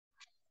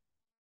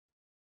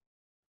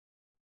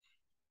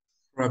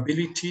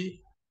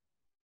Probability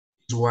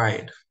is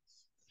wide.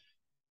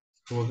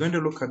 So we're going to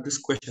look at this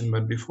question,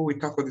 but before we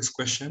tackle this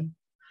question,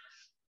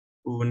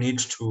 we will need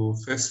to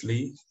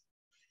firstly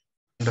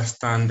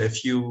understand a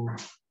few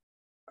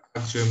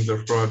axioms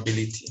of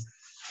probability,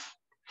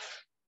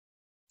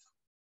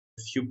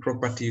 a few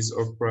properties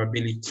of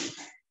probability.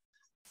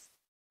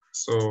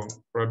 So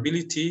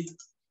probability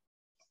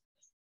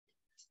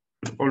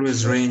will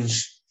always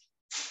range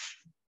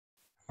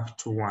up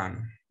to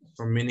 1.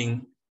 So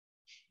meaning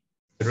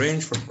the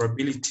range for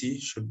probability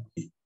should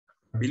be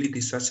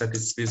probability such that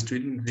it's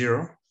between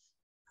 0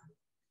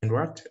 and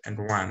what? And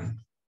 1.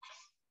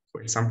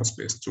 For example,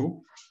 space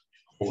 2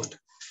 hold.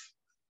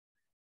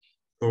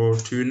 So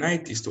to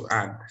unite is to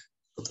add.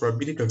 The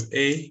probability of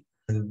A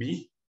and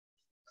B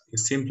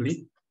is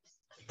simply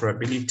the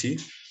probability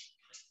of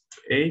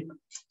A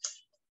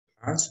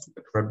plus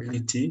the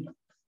probability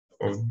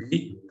of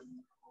B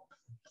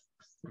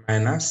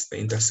minus the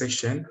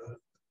intersection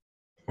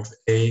of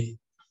A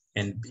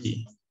and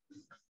B.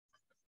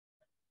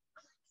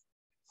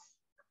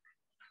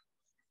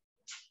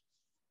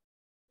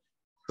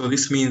 So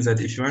this means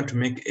that if you want to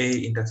make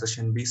A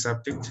intersection B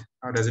subject,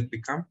 how does it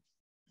become?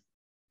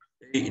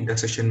 A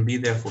intersection B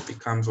therefore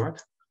becomes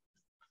what?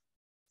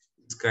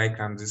 This guy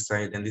comes this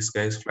side and this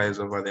guy flies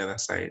over the other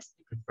side.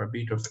 The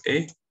probability of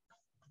A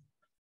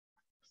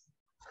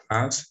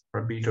plus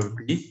probability of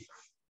B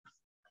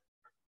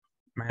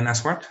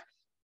minus what?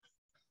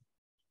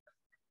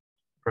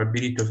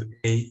 Probability of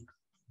A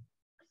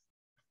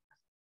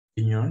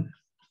union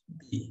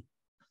B.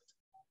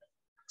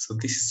 So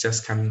this is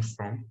just coming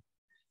from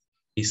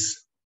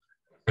this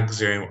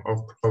axiom of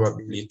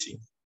probability.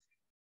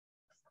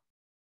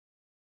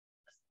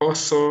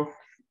 Also,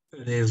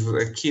 there's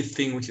a key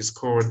thing which is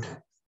called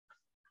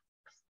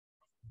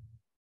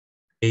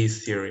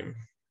Bayes' theorem.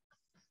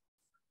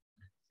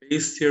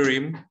 Bayes'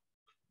 theorem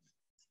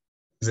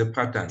is a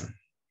pattern.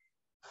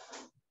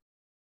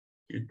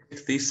 You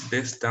take this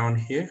base down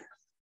here,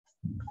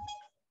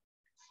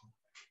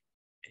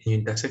 and you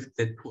intersect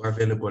the two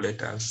available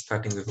letters,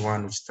 starting with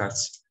one which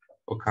starts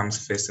or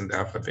comes first in the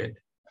alphabet.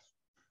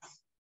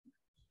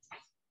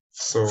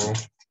 So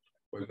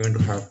we're going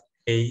to have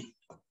A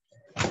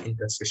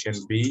intersection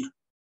B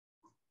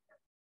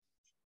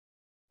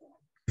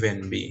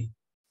given B.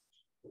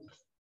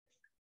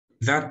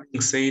 That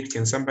being said,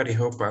 can somebody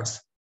help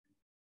us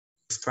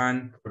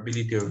expand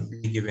probability of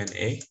B given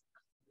A?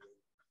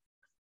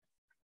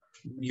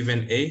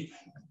 Given A,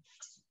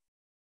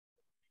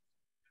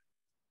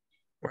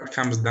 what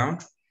comes down?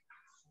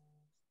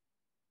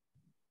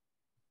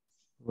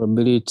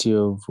 Probability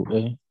of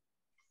A.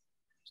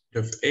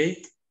 Of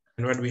A,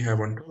 and what do we have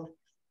on top?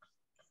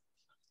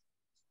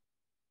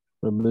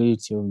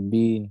 Probability of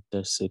B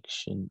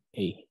intersection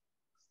A.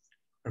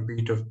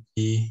 Probability of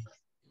B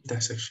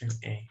intersection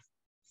A.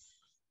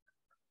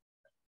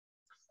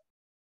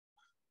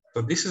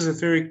 So this is a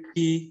very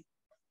key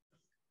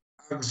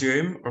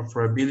axiom of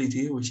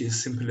probability, which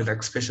is simply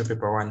like special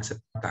paper 1, it's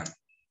a pattern.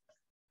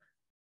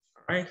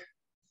 All right.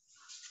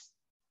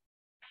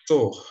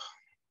 So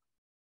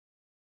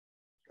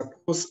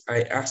suppose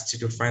I asked you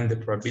to find the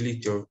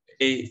probability of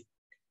A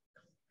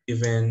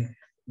given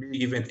B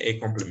given A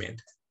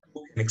complement.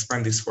 Who can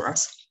expand this for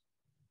us?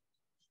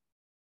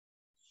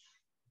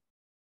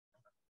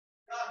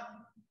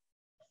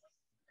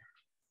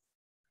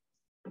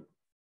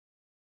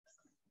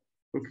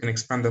 Who can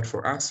expand that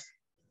for us?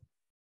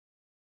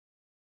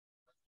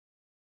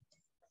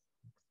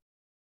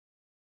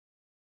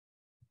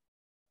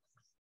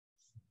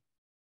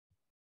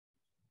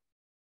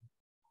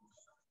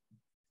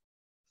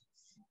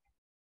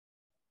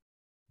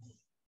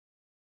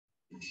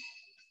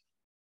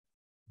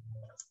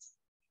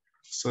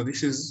 So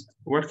this is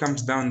what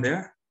comes down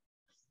there,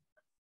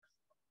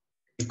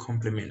 a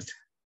complement.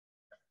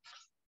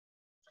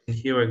 And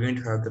here we're going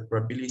to have the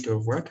probability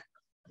of what?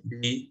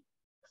 B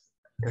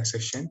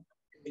intersection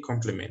A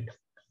complement.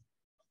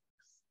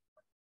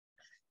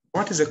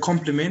 What is a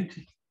complement?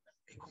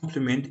 A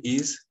complement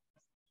is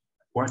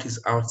what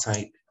is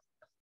outside.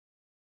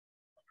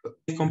 So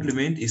A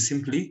complement is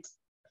simply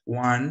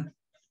 1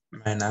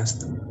 minus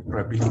the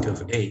probability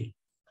of A.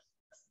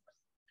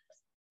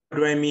 What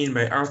do I mean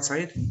by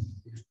outside?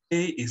 If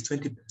A is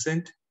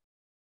 20%,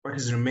 what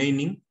is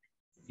remaining?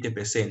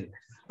 80%.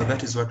 So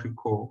that is what we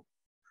call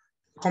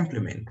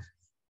complement.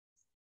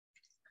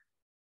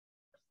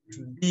 If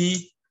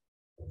B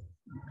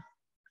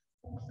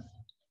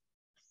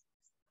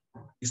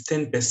is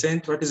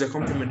 10%, what is the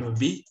complement of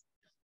B?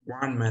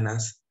 1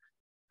 minus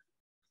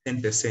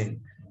 10%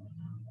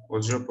 or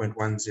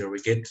 0.10,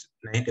 we get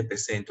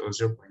 90% or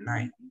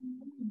 0.9.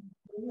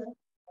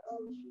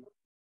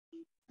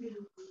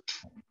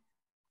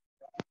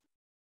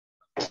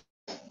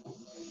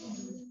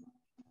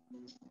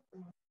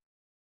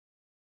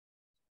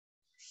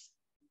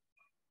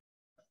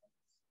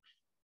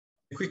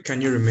 Quick,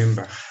 can you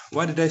remember?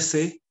 What did I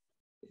say?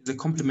 The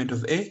complement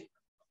of A?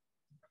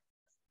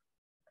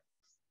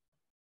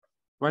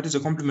 What is the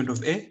complement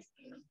of A?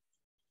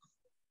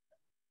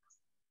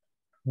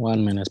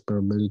 1 minus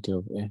probability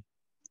of A.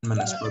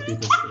 minus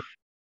probability of A.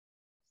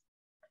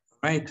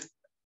 Right.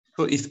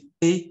 So if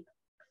A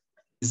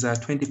is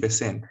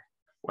 20%,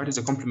 what is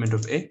the complement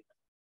of A?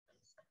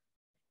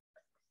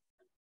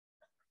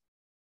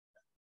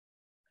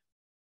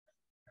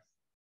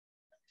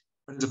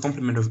 What is the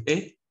complement of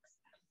A?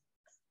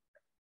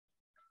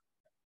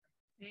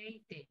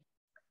 80.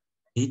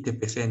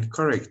 80%,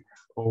 correct.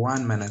 Or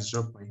 1 minus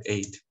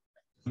 0.8,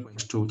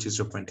 0.2, which is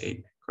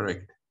 0.8,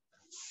 correct.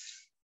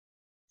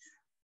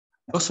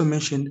 I also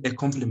mentioned a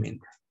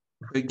complement.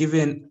 If we're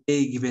given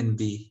A given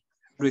B,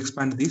 how do we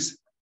expand this?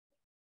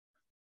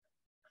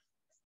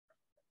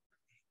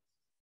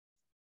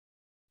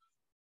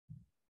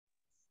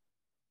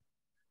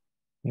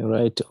 You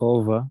write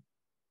over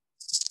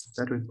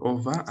Start with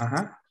over,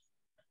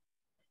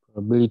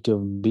 probability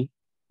of B.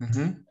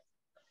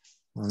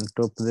 On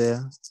top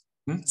there,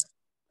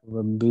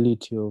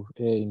 probability of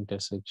A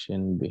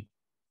intersection B.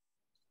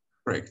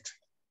 Correct.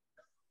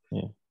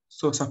 Yeah.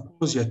 So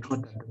suppose you're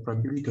told that the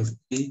probability of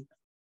A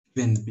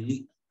given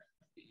B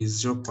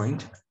is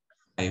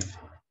 0.5.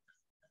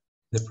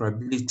 The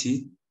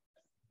probability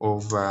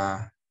of A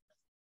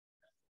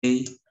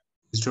is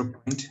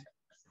 0.2.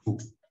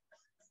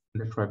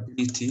 The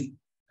probability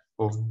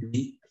of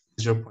B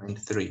is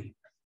 0.3.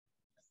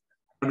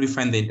 How do we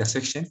find the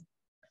intersection?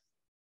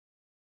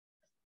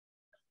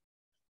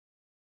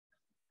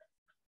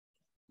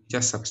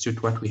 Just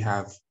substitute what we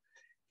have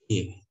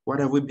here. What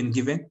have we been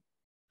given?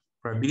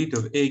 Probability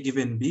of A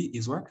given B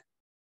is what?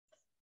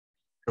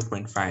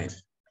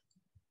 0.5.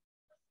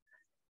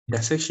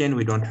 Intersection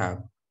we don't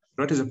have.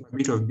 What is the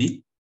probability of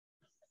B?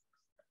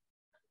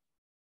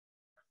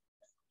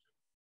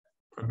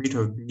 Probability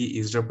of B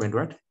is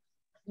 0.what?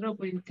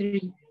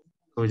 0.3.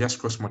 So just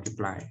cross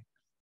multiply.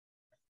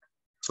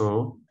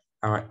 So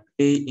our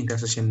A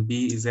intersection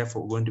B is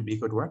therefore going to be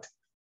equal to what?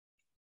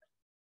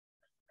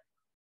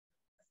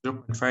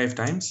 0.5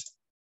 times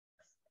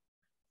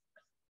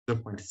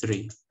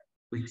 0.3,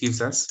 which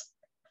gives us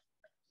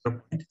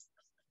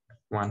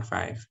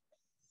 0.15.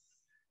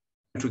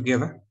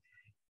 Together?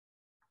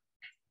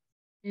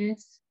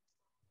 Yes.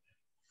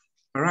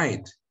 All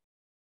right.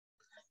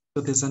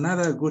 So there's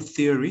another good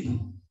theory,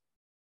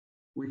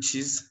 which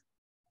is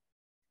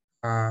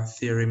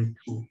Theorem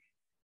 2.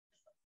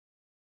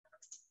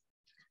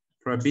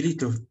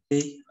 Probability of A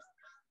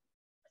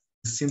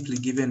is simply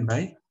given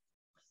by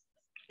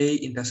A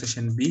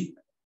intersection B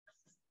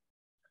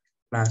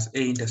plus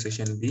A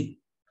intersection B,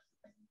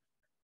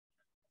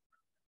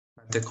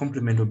 but the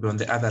complement will be on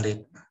the other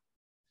letter.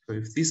 So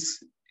if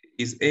this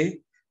is A,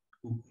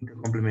 we'll put the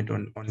complement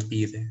on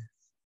B there.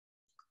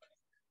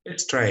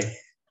 Let's try.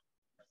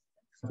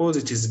 Suppose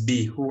it is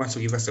B. Who wants to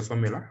give us the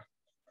formula?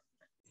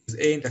 It's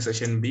A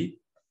intersection B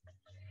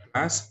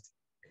plus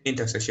A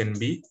intersection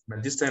B,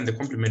 but this time the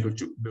complement will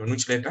be on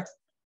which letter?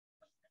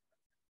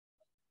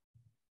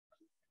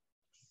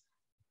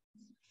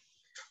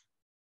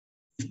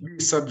 If B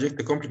is subject,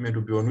 the complement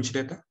will be on which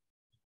letter?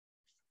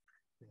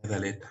 The other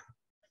letter,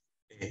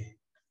 A.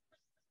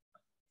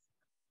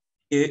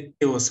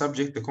 A was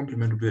subject, the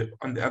complement will be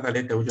on the other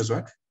letter, which is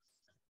what?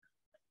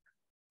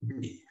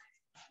 B.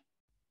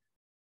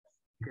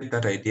 Get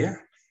that idea?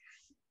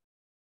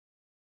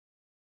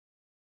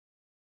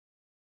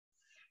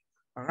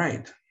 All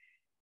right.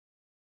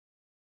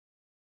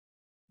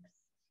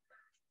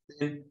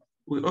 Then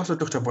we also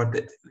talked about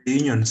the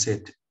union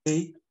set,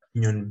 A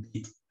union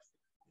B.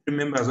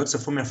 Remember, what's the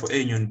formula for A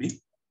union B?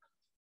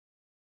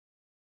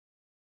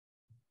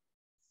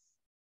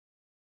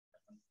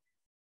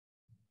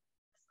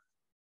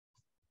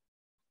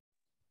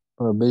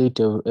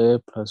 Probability of A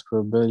plus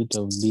probability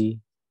of B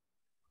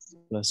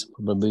plus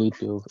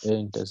probability of A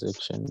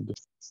intersection B.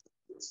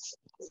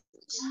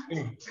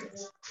 Okay.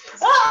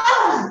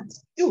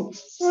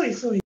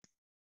 Sorry.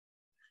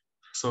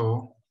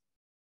 So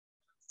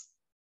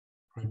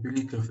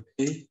probability of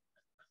A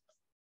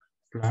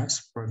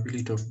plus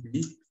probability of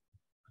B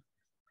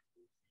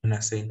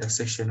minus the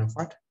intersection of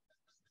what?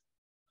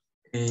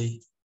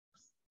 A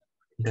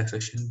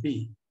intersection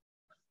B.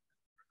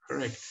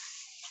 Correct.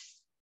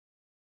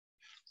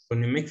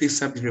 When we make this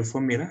subdivision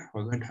formula,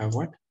 we're going to have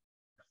what?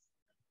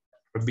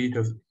 Probability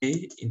of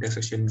A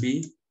intersection B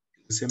is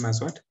the same as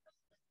what?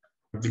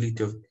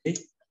 Probability of A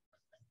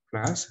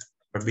plus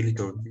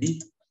probability of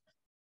B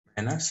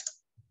minus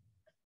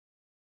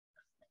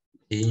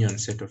the union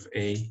set of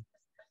A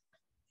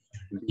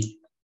and B.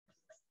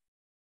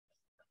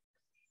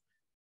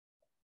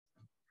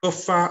 So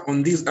far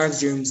on these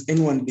axioms,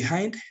 anyone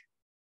behind?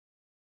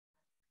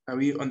 Are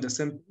we on the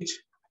same page?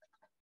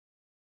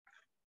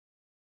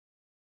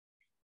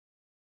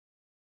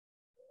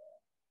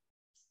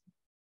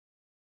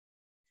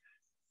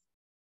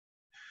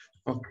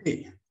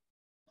 Okay.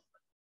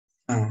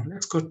 Now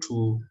let's go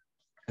to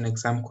an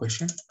exam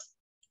question.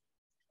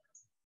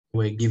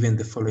 We're given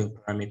the following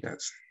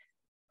parameters.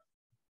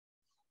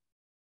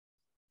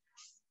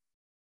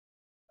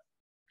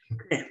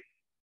 Okay.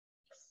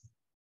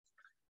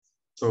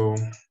 So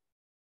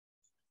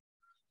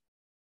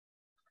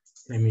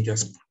let me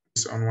just put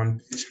this on one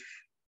page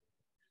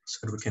so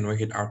that we can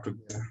work it out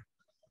together.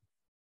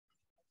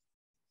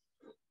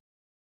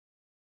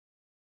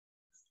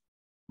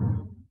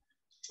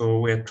 So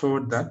we're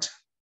told that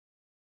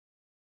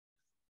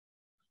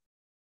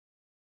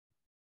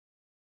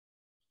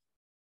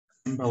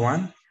number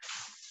one,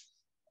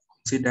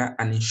 consider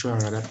an insurer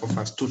that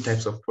offers two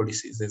types of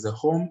policies. There's a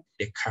home,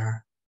 a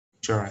car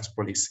insurance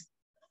policy.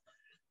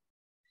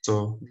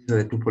 So these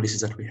are the two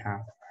policies that we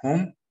have: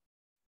 home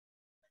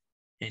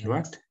and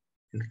what?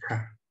 And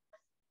car.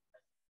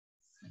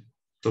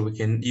 So we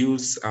can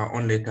use our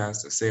own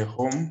letters to say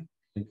home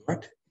and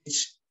what?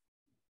 H.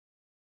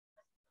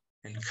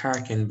 And car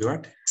can be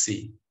what?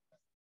 C.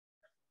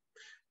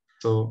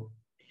 So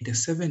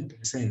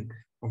 87%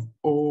 of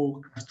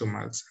all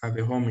customers have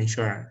a home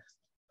insurance.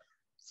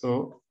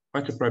 So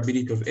what's the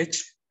probability of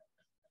H?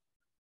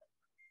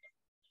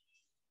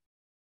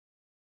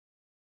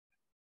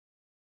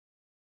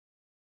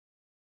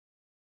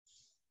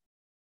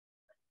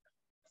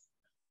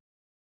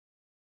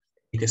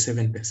 It is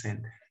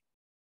 7%,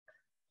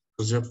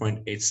 so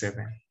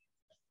 0.87.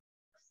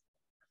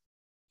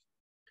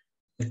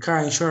 The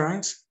car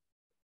insurance,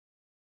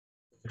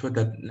 I thought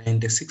that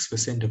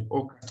 96% of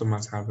all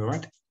customers have a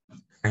what?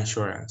 Car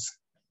insurance.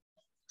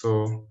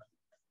 So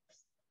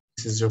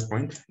this is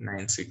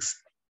 0.96.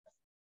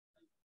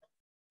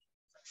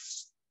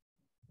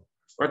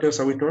 What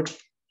else are we taught?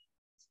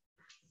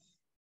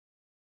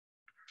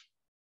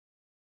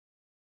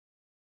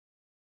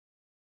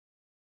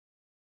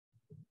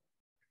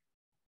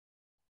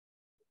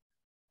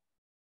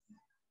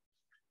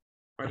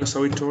 What else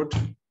are we taught?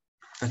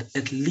 That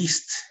at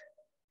least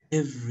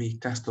every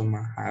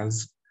customer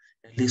has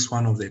at least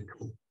one of the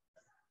two.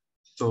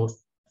 So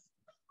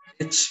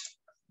H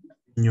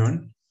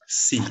union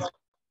C.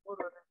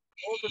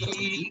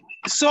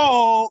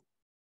 So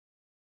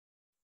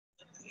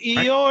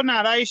iyo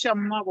naraisha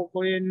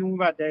maboko yenu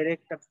ba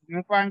director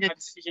mupange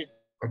decision.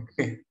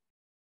 Okay.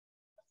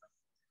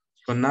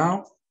 So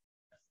now,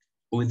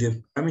 with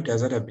the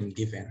parameters that have been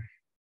given,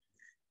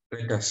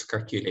 let us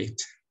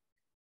calculate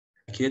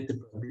the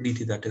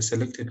probability that a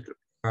selected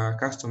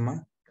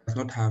customer does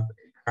not have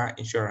car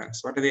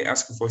insurance. What are they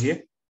asking for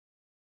here?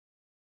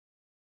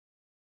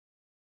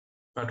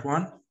 Part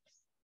one,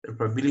 the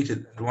probability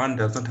that one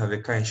does not have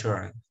a car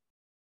insurance.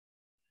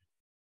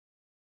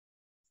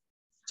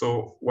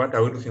 So what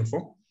are we looking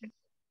for?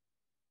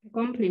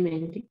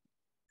 Complement.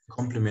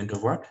 Complement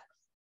of what?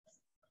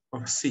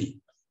 Of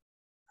C.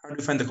 How do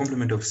you find the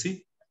complement of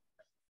C?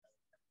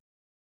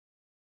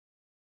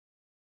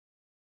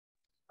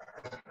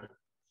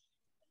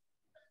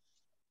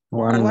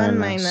 One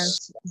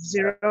minus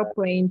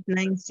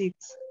 0.96.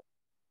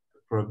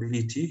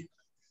 Probability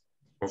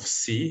of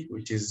C,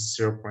 which is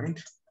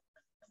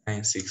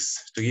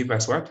 0.96, to give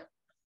us what?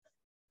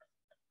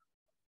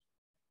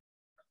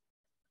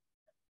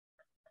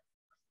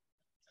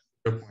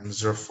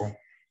 .04.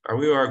 Are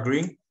we all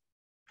agreeing?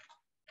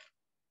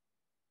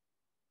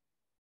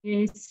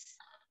 Yes.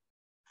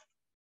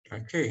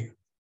 Okay.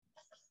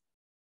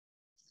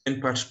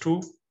 In part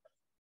two,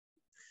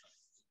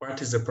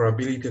 what is the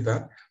probability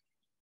that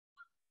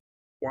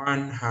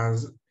one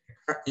has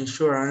car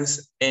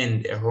insurance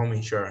and a home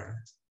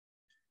insurance?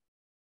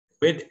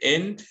 Word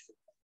end is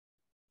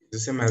the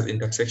same as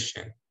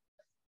intersection.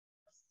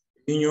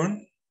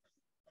 Union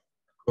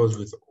goes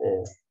with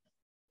O.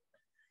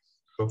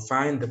 So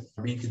find the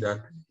probability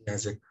that he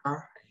has a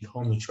car and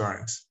home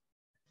insurance.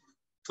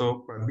 So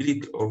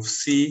probability of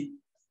C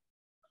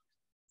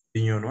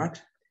union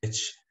what?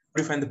 H. How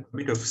do you find the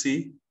probability of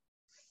C?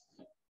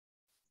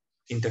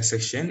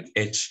 Intersection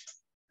H.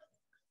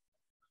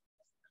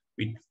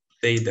 We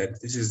say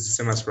that this is the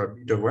same as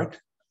probability of what?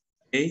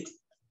 A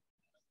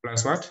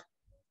plus what?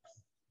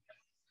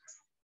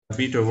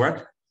 Probability of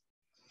what?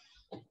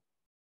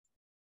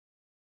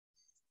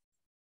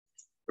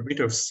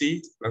 Probability of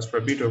C plus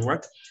probability of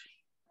what?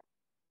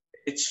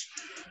 H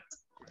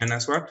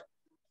minus what?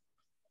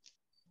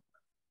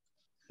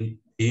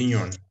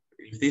 Union.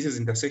 If this is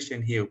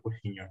intersection here, we put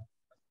union.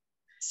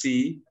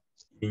 C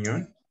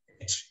union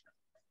H.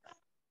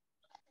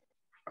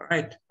 All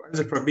right, what is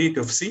the probability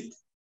of C?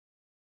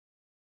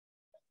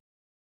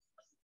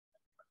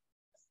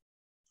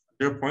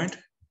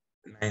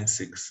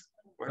 0.96.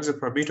 What is the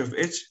probability of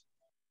H?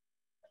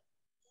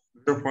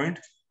 0.87.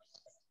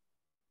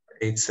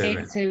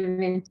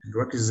 87. And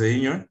what is the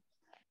union?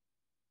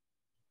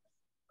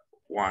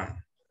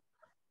 1.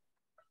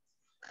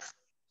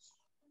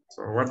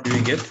 So what do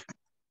we get?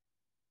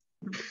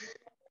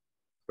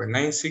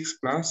 96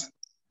 plus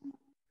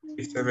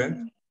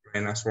 87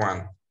 minus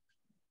 1.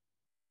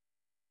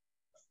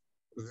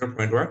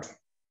 0. What?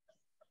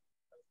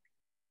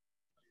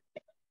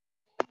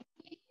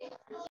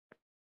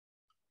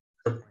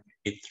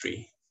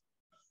 0.83.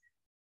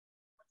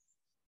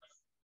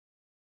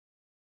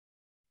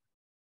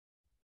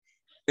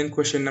 Then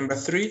question number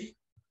 3.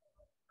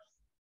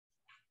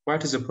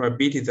 What is the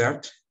probability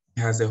that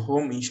he has a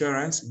home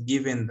insurance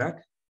given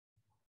that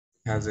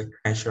he has a car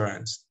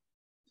insurance?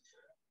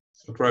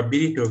 The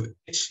probability of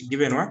H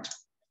given what?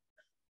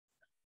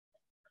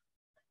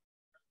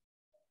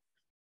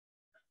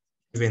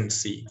 Given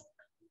C.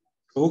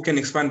 So who can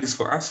expand this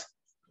for us?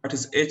 What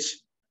is H?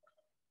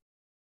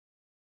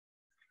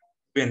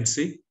 B and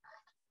C.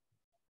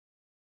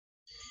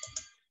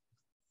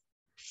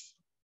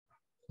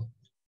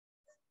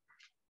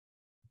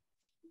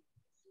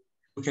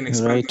 We can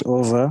expand Right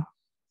over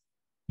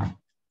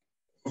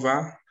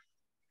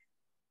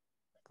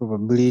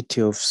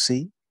probability of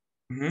C.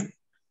 Mhm.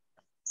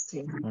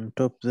 On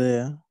top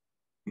there,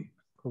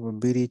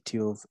 probability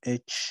of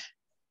H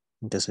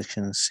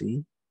intersection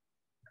C.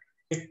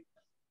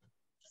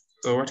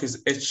 So what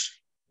is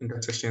H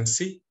intersection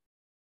C?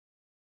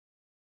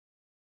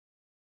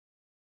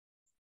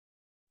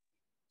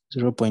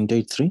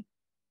 0.83.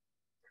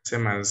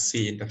 Same as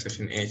C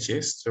intersection H,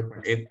 yes,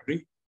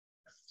 0.83.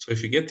 So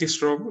if you get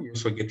this wrong, you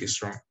also get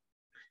this wrong.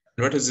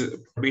 And what is the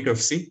probability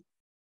of C?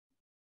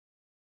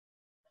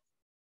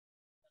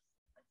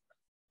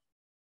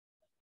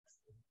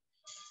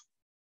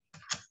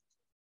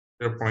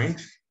 .0.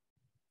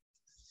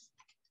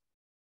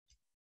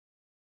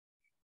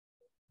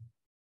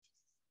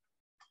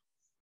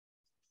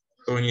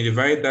 So when you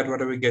divide that,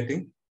 what are we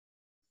getting?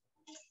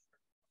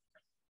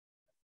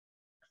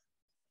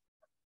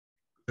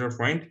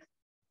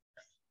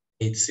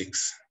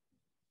 0.86.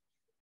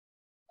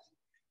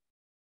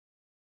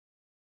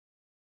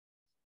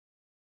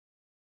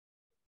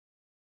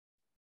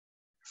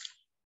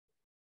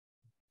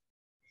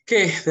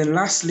 Okay, then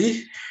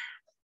lastly,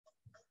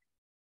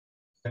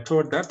 I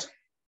told that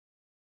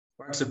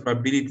what's the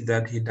probability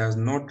that he does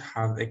not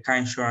have a car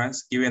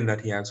insurance given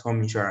that he has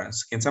home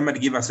insurance? Can somebody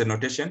give us a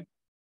notation?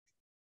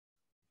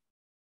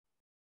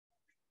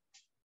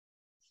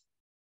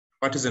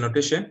 What is the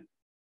notation?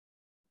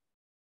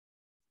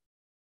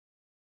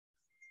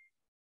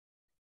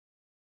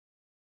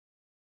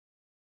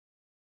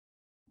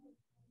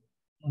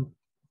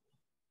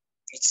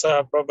 It's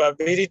a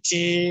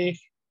probability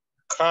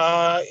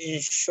car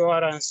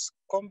insurance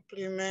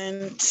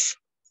complement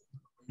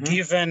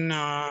given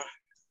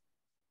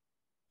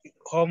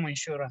home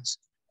insurance.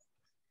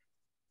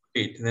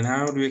 Great. Then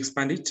how do we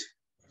expand it?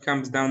 It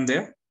comes down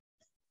there.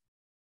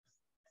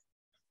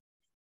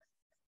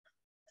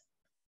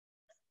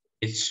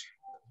 H.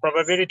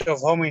 Probability of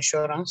home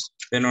insurance.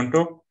 Then on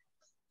top,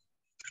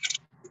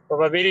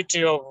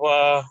 Probability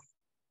of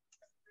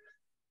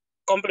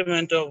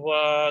complement of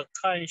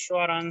car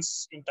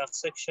insurance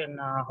intersection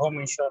home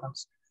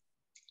insurance.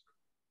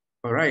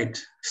 all right.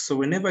 So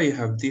whenever you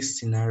have this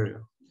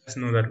scenario, just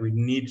know that we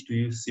need to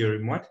use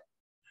theorem what?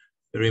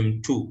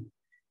 Theorem 2.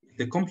 If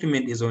the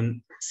complement is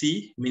on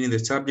C, meaning the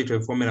subject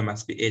of the formula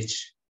must be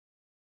H.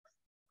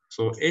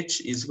 So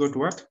H is equal to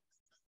what?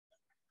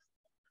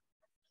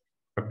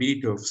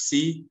 Probability of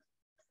C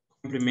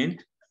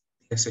complement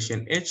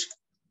intersection H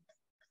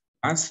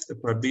as the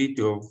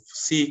probability of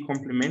C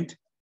complement,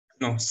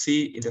 no,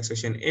 C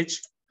intersection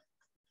H.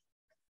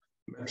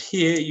 But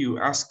here you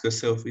ask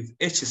yourself, if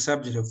H is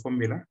subject of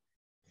formula,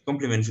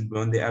 complement should be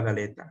on the other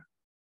letter,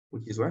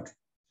 which is what?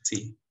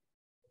 C.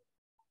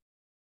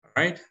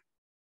 All right.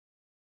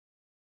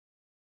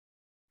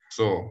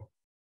 So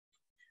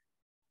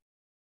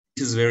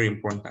this is very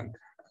important.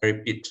 I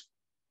repeat.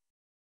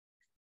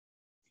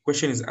 The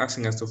question is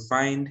asking us to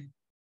find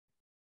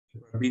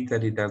the probability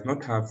that it does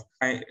not have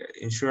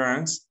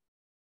insurance,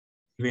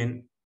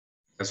 even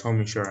as home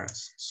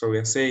insurance. So we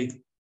are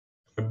saying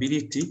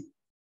probability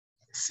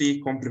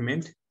C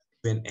complement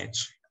even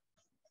H.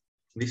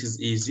 This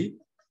is easy.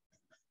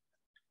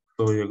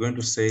 So you're going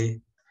to say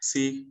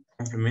C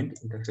complement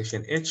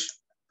intersection H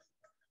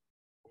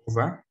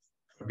over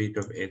probability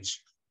of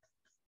H.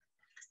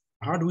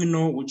 How do we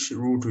know which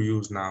rule to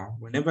use now?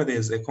 Whenever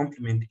there's a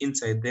complement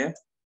inside there,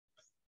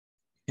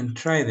 you can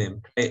try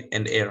them, try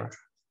and error.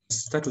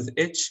 Start with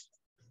H,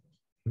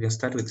 we can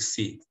start with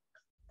C.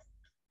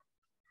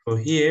 So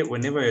here,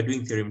 whenever you're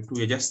doing theorem 2,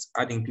 you're just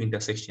adding two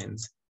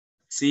intersections.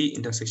 C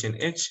intersection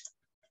H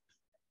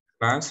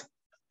plus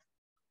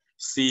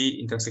C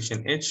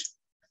intersection H.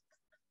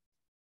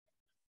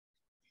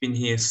 In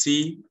here,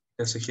 C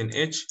intersection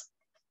H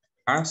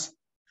plus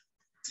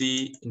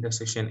C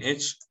intersection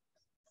H.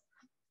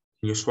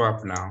 You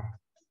swap now.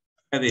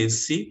 Where there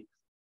is C,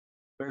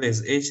 where there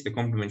is H, the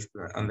complement should be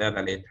on the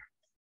other letter.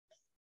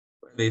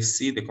 Where there is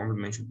C, the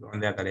complement should be on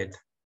the other letter.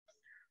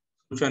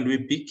 Which one do we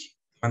pick?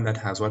 One that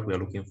has what we're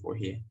looking for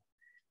here.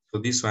 So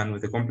this one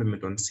with the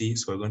complement on C,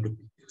 so we're going to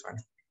pick this one.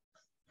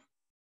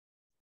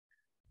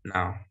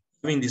 Now,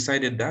 having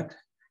decided that,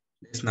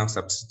 let's now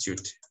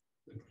substitute.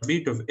 The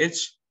probability of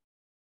H,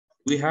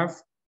 we have,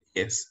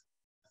 yes,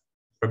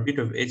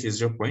 probability of H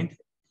is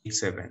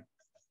 0.87.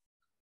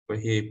 So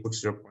here you put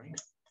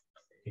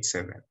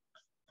 0.87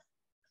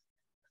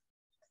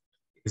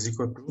 is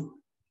equal to,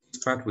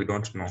 this part we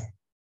don't know,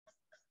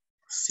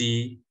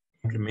 C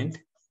complement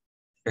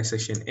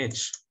intersection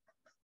H.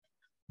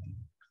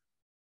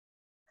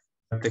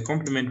 But the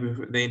complement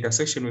with the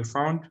intersection we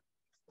found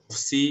of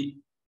C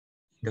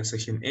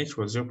intersection H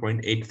was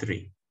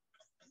 0.83.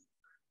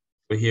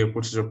 So here we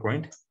put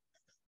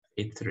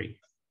 0.83.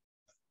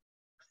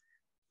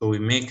 So we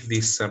make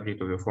this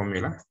subject of the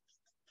formula.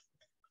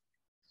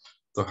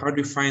 So how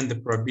do you find the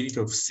probability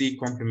of C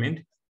complement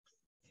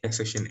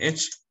intersection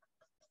H?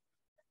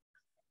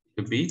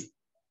 To be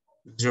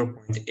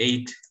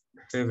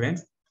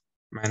 0.87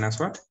 minus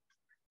what?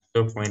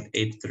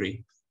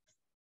 0.83,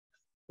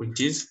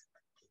 which is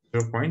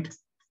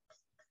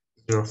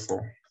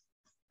 0.04.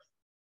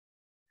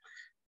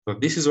 So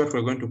this is what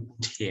we're going to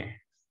put here.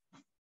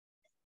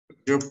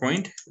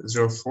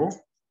 0.04.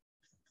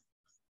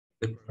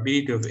 The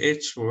probability of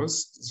H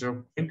was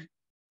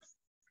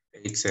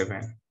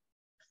 0.87.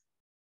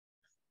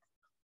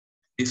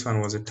 This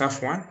one was a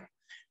tough one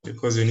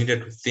because you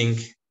needed to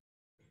think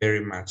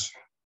very much.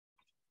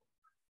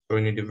 So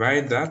when you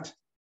divide that,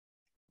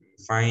 you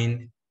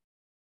find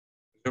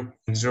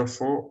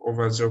 0.04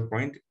 over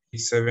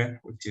 0.87,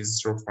 which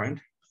is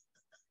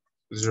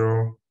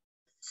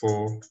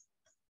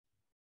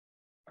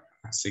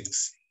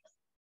 0.046.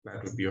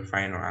 That would be your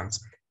final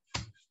answer.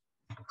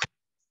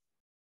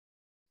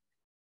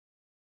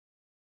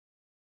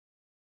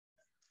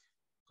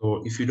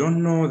 So if you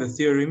don't know the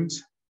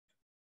theorems,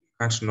 you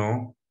can't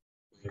know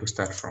where to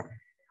start from.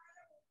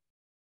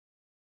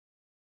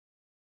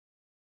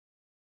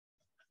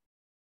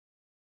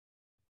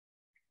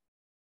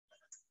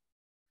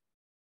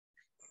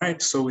 All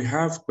right, so we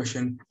have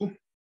question 2.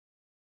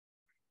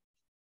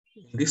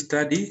 In this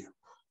study,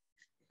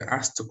 we're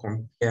asked to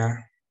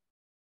compare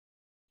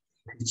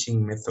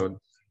teaching method of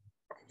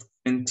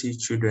 20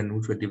 children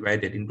which were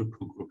divided into 2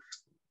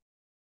 groups.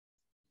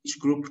 Each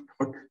group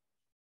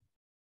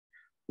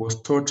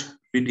was taught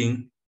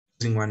reading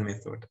using one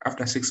method.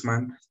 After 6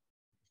 months,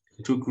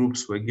 the 2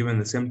 groups were given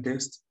the same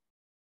test.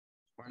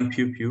 One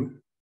pupil,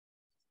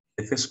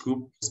 the first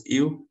group was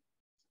ill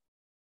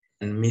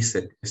and missed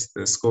the test.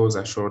 The scores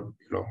are shown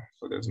below.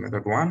 So there's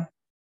method 1,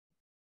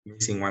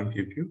 missing 1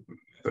 pupil,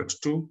 method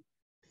 2,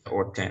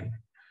 or 10.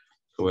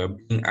 So we're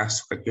being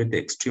asked to calculate the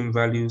extreme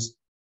values,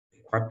 the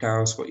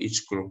quartiles for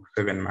each group,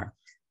 7 marks.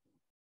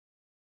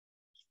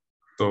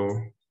 So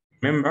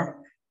remember,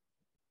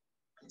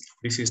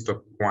 this is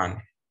topic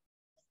 1.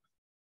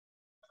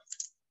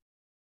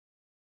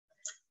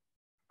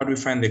 How do we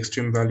find the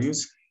extreme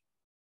values?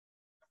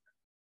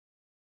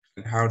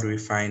 And how do we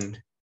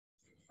find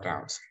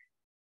quartiles?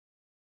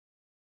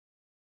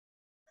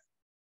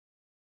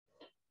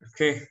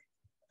 Okay,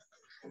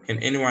 can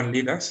anyone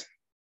lead us?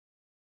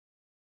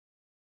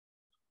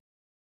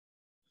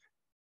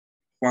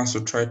 Who wants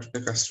to try to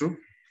take us through?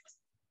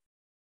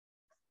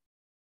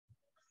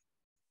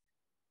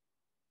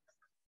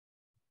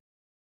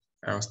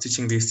 I was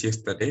teaching this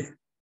yesterday.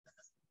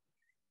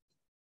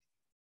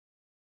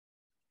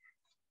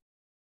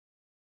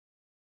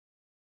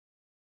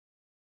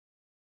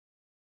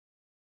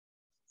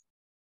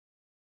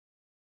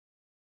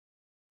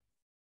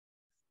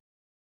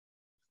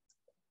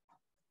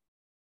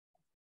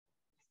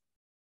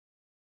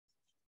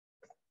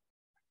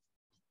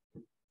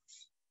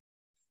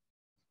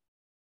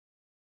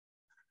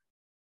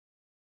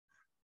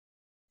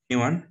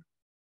 Anyone?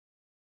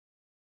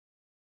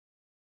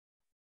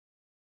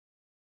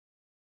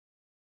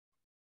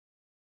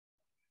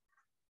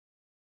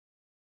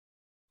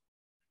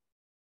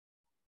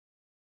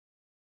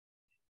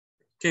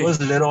 Okay.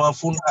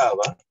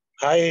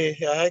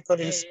 Hi,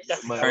 Collins.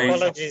 Hi.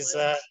 Apologies.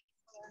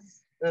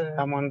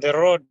 I'm on the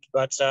road,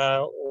 but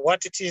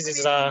what it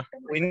is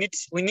we need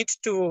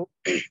to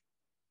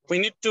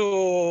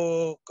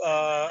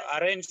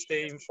arrange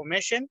the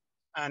information,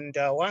 and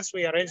once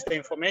we arrange the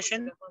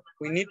information,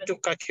 we need to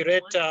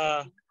calculate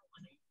the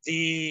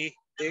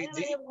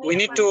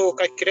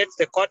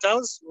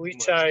quartiles,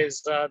 which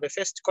is the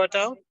first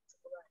quartile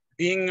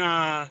being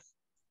a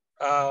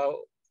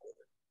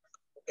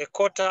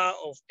quarter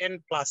of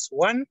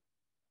n+1,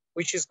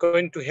 which is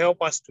going to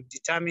help us to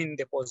determine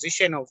the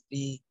position of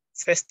the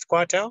first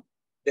quartile.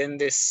 Then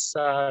this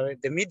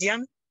the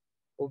median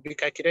will be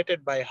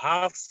calculated by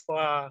half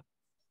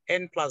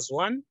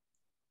n+1.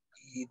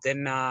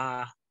 Then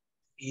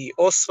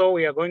also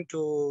we are going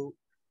to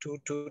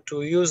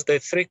use the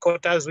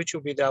 3/4, which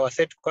will be our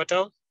third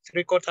quartile,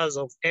 3/4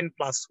 of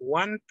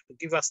n+1 to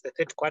give us the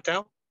third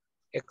quartile.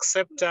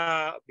 Except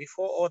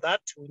before all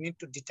that, we need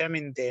to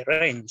determine the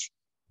range,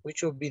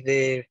 which will be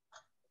the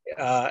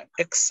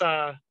x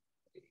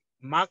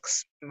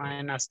max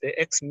minus the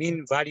x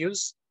mean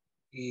values,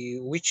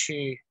 which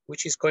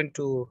is going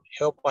to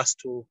help us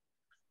to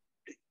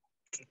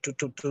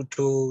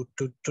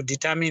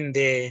determine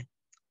the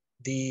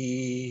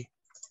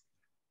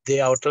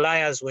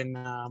outliers when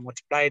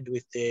multiplied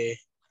with the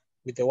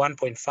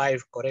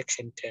 1.5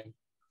 correction term.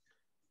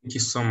 Thank you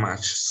so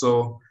much.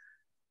 So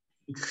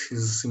it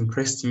has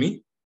impressed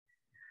me.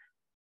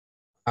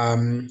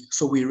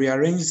 So we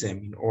rearrange them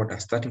in order,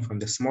 starting from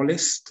the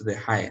smallest to the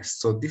highest.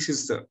 So this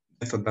is the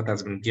method that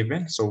has been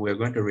given. So we're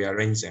going to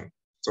rearrange them.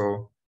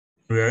 So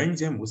rearrange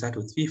them, we start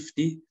with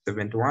 50,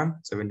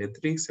 71,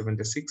 73,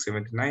 76,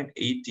 79,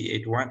 80,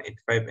 81,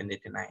 85, and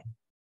 89.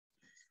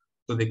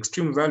 So the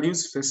extreme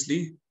values,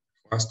 firstly,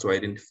 for us to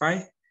identify,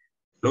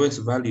 the lowest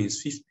value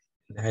is 50,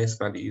 and the highest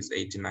value is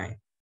 89.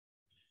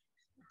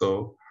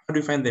 So how do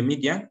we find the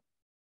median? The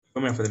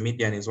formula for the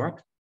median is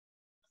what?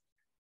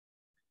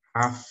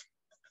 Half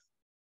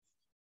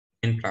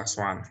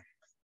n+1.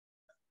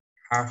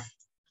 Half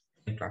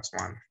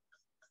n+1.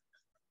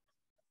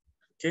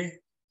 Okay,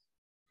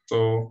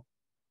 so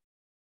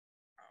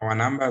our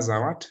numbers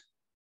are what?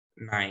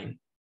 9.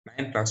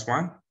 9 plus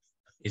 1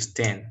 is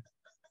 10.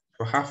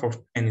 So half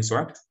of 10 is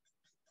what?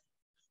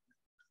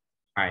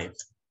 5.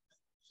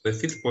 The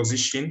fifth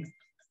position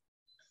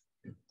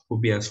will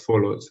be as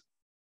follows.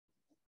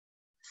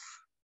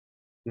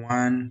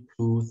 1,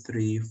 2,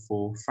 3,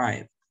 4,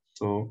 5.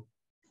 So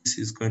this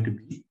is going to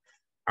be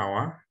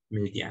our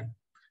median.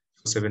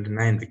 So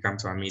 79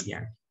 becomes our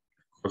median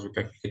because we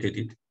calculated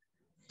it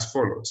as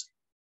follows.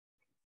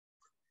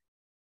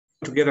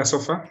 Together so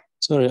far?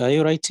 Sorry, are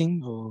you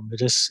writing or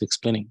just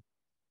explaining?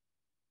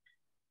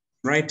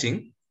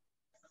 Writing.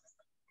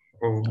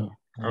 Oh, Oh,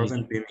 I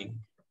wasn't doing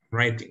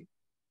writing.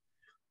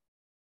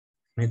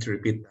 I need to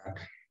repeat that.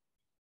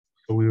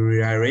 So we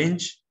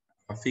rearrange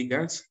our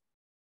figures.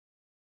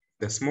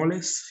 The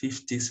smallest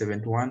 50,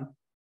 71,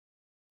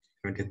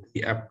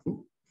 73 up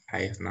to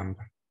highest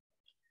number.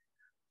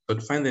 So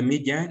to find the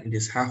median, it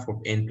is half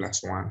of n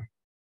plus 1.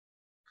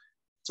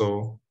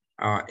 So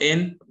our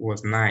n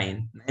was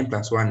 9. 9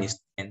 plus 1 is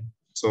 10.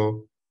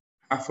 So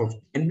half of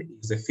 10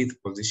 is the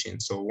fifth position.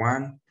 So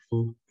 1,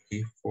 2,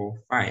 3,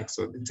 4, 5.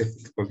 So this is the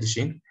fifth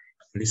position.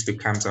 And this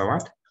becomes our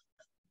what?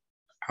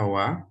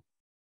 Our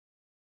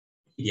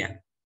median.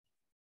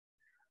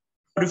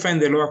 How do you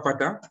find the lower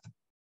quarter?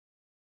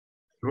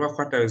 The lower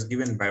quarter is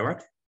given by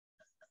what?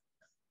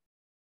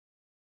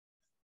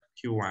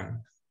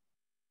 Q1.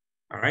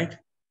 All right.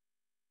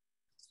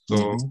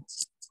 So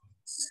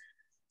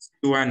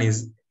Q1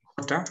 is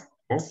quarter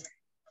of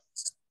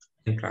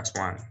n plus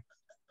 1.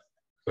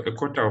 So a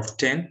quarter of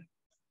 10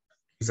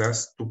 gives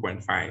us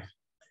 2.5.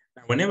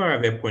 Now, whenever I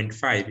have a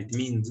 0.5, it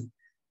means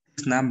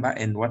this number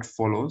and what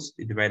follows,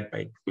 we divide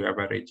by 2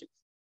 averages.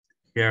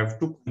 If you have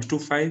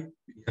 2.25,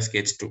 you just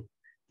get 2.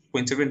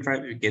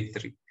 2.75, you get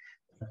 3.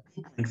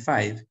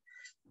 2.5, you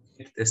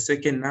get the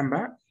second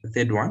number, the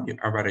third one, you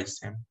average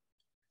them.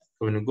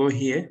 So when you go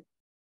here,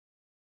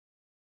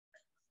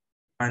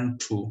 1,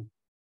 2.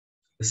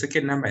 The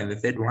second number and the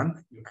third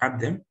one, you add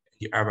them,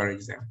 you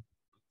average them.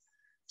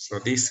 So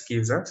this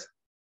gives us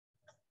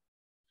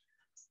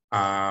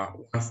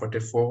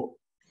 144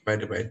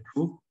 divided by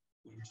 2,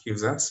 which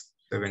gives us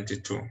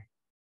 72.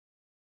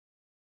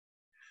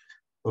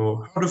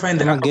 So how to find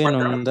the come upper again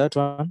quarter? on that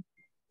one?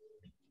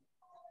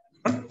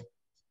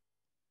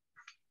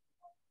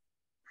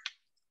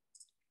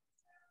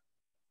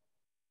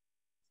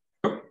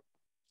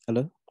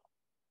 Hello?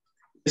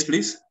 Yes,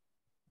 please.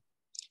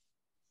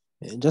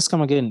 Just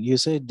come again. You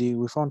said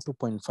we found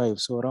 2.5.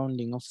 So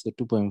rounding off the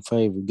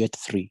 2.5, we get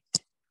 3.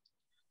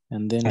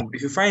 And then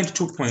If you find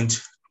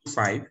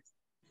 2.25,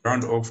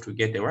 round off to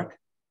get a what?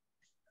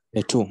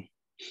 a 2.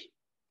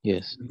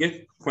 Yes. You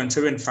get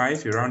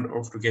 2.75, you round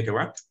off to get a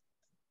what?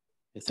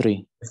 A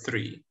 3. A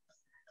 3.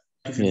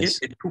 If you Yes.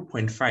 get a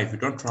 2.5, you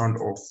don't round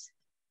off.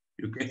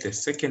 You get the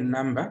second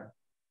number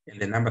and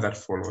the number that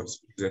follows,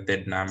 which is the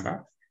third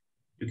number.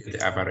 You get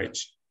the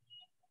average.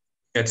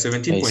 At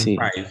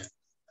 17.5,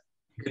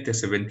 you get the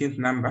 17th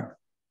number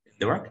and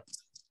the what?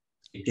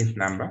 18th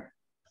number.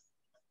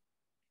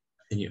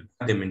 And you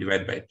add them and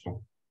divide by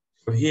 2.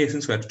 So here,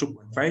 since we're at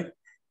 2.5, the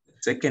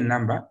second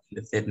number and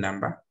the third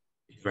number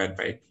divide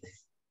by 2.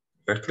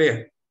 Is that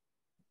clear?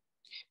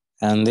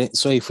 And then,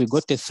 so if we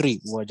got a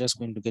 3, we're just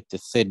going to get the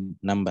third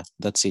number.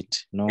 That's it.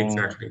 No.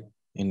 Exactly.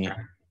 Any. Yeah,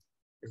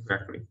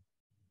 exactly.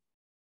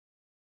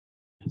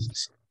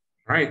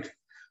 Right.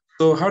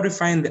 So how do you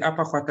find the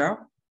upper quartile?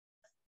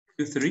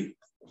 Q3.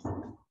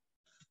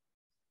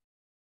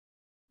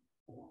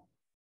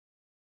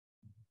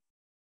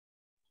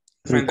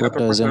 Three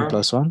quarters n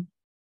plus 1.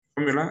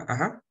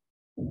 Formula.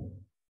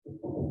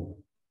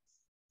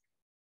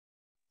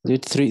 Is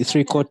it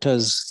three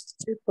quarters?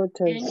 3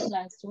 quarters. N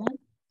plus 1.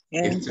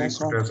 It's 3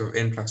 quarters of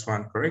n plus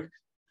 1, correct?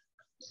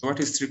 So what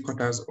is 3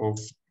 quarters of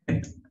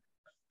n?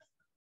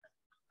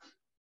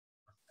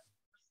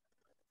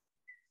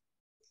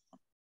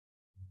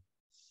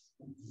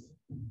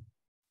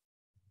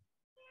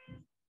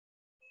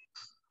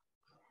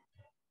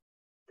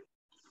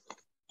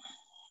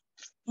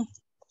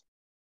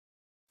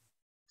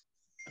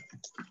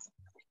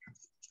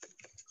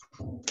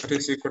 What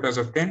is 3 quarters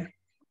of 10?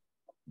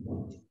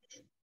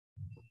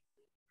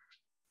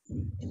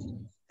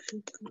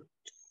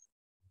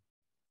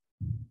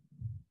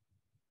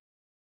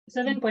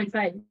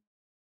 7.5.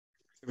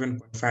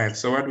 7.5.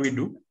 So what do we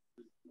do?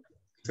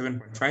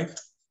 7.5.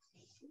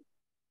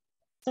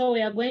 So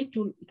we are going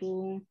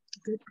to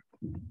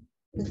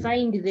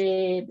find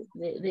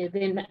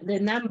the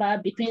number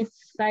between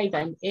 5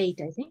 and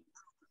 8, I think.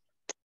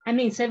 I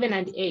mean 7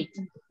 and 8.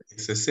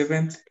 It's the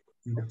 7th.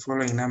 The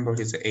following number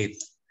is the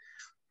 8th.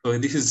 So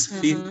this is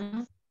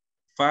 5th,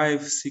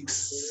 5,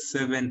 6,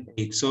 7,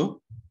 8.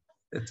 So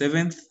the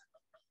 7th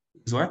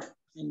is what?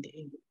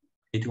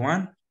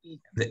 81.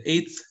 The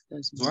 8th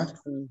is what?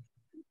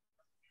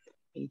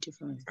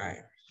 85.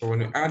 Right. So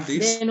when you add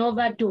this, then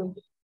over 2.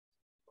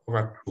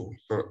 Over 2.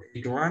 So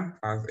 81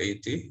 plus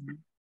 80.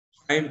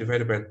 5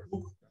 divided by 2.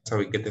 That's how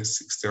we get the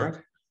 60, right?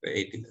 The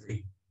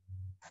 83.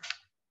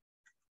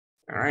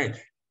 All right.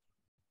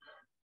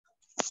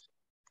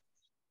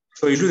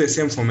 So you do the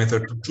same for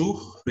method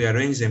 2,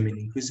 rearrange them in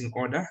increasing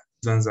order.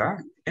 These ones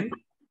are n.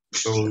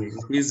 So we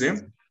increase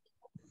them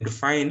to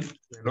find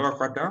the lower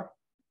quartile.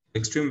 The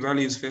extreme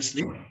values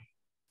firstly.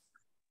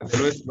 The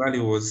lowest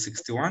value was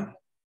 61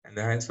 and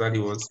the highest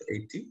value was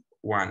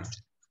 81.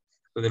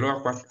 So the lower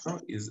quartile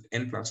is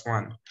n plus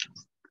 1.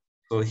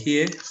 So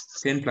here,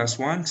 10 plus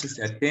 1, since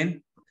they are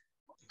 10,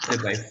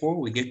 divided by 4,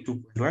 we get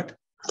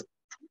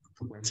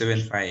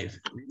 2.75.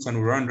 This one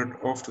we rounded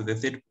off to the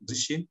third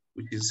position,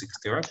 which is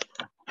 60 what?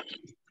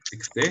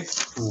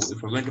 62,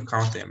 if we're going to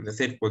count them. The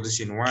third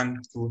position,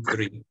 1, 2,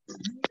 3.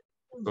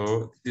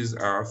 So this is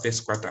our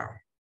first quartile.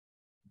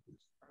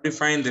 We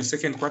find the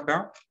second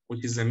quartile,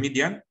 which is the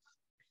median,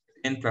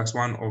 10 plus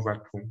 1 over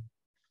 2.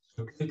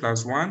 So 10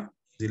 plus 1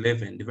 is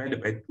 11,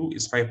 divided by 2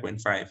 is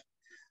 5.5.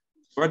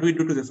 So what do we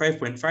do to the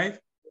 5.5?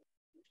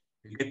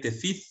 We get the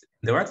fifth,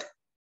 the what?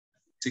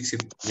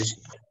 60th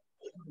position.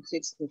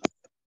 60.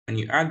 When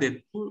you add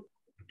the 2,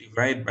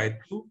 divide by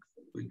 2,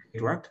 we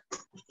get what?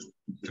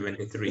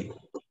 73.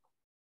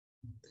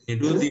 You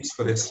do this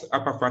for the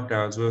upper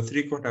quartiles, well,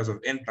 3/4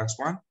 of n plus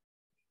 1.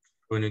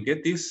 When you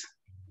get this,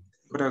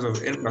 3/4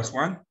 of n plus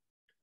 1,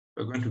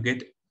 we're going to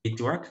get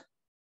 80 what?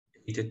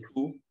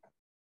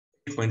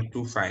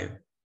 82.25.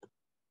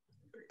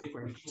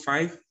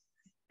 8.25,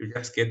 you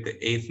just get the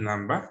 8th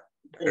number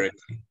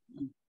directly,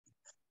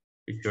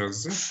 which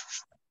was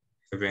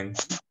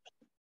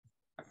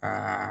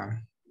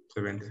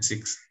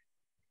 76.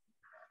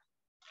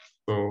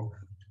 So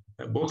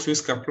the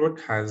box-Whisker plot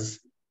has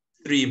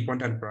 6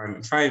 important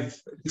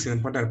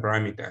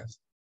parameters.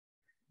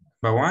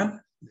 Number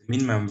 1, the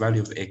minimum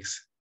value of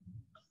x.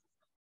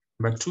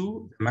 Number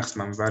 2, the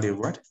maximum value of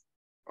what?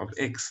 Of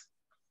x.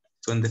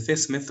 So in the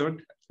first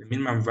method, the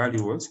minimum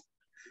value was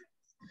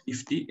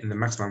 50 and the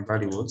maximum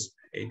value was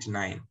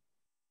 89.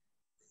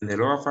 And the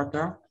lower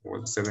quartile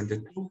was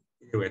 72,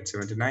 here we're at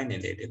 79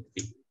 and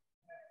 83.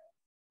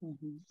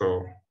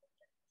 So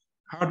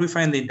how do we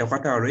find the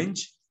interquartile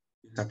range?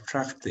 We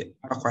subtract the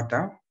upper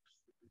quartile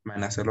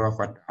minus the lower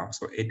quartile.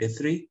 So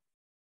 83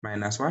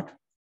 minus what?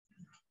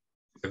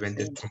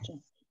 72. So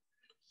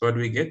what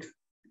do we get?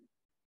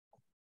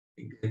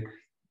 We get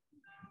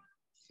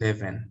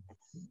 11.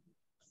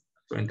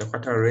 So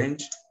interquartile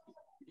range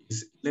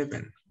is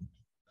 11.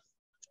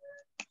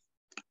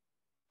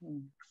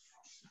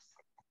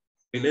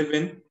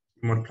 11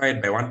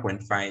 multiplied by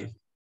 1.5.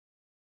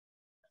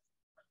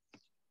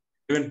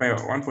 11 by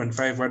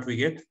 1.5, what we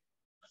get?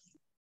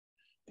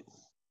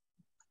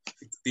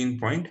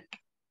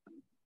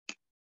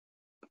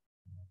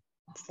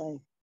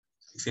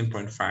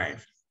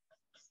 16.5.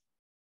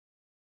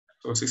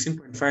 So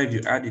 16.5,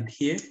 you add it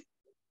here,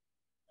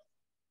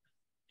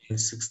 and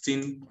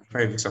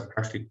 16.5 is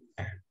subtracted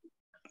there,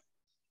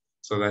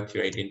 so that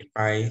you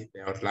identify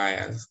the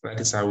outliers. That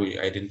is how we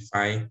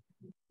identify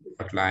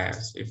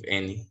outliers, if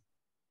any.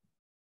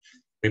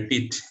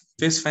 Repeat,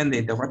 first find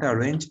the interquartile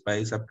range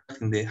by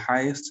subtracting the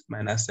highest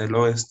minus the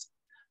lowest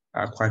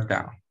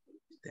quartile.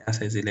 The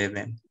answer is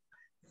 11.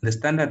 The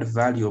standard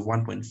value of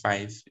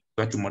 1.5 is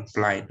what you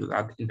multiply to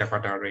that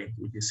interquartile range,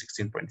 which is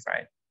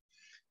 16.5.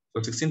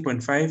 So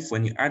 16.5,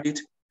 when you add it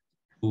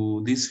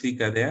to this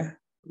figure there,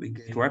 we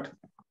get what?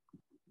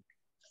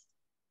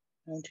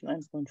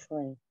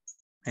 99.5.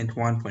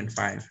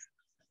 91.5.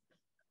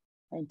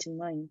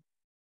 99.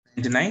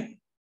 99?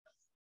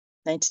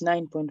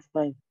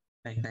 99.5.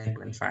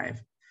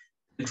 99.5.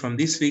 And from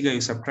this figure,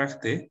 you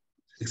subtract the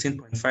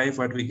 16.5,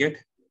 what we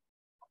get?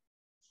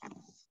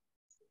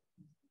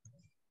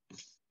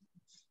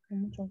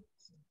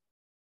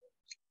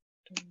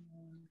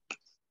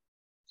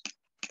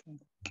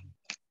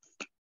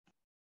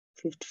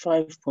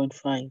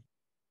 55.5.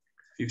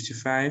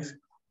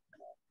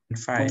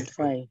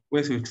 55.5.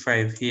 Where's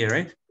 55? Here,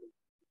 right?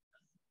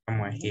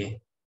 Somewhere here.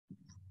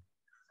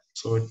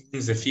 So it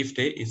means the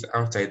 50 is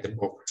outside the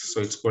box,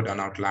 so it's called an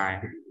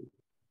outlier.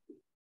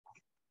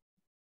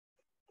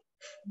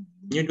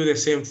 You do the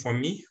same for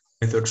me,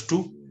 method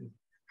 2.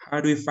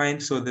 How do we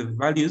find, so the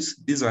values,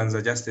 these ones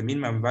are just the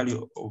minimum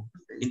value of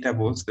the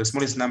intervals. The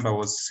smallest number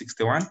was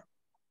 61.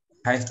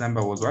 Highest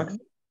number was what?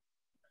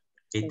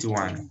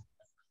 81.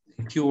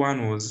 And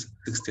Q1 was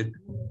 62.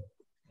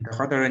 The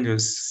quarter range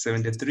was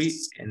 73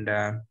 and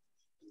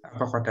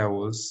upper quarter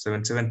was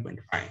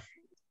 77.5.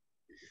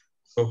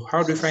 So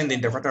how do we find the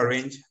interquartile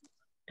range?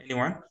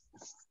 Anyone?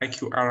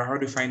 IQR, how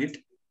do you find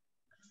it?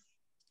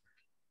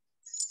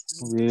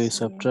 We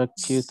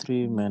subtract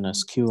Q3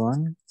 minus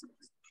Q1.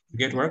 You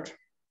get what?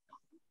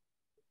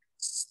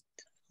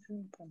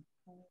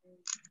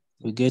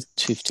 We get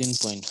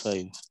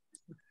 15.5.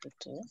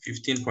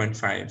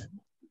 15.5.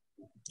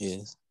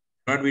 Yes.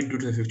 What do we do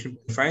to the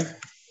 15.5?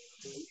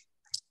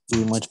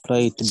 We multiply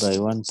it by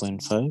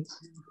 1.5.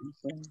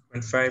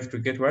 0.5 to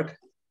get what?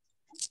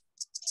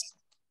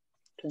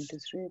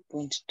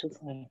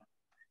 23.25.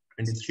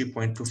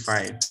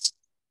 23.25.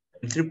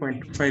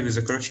 3.25 is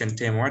a correction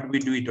term. What do we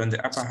do it on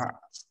the upper half?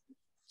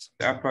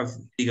 The upper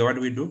figure, what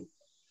do we do?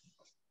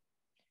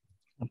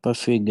 Upper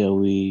figure,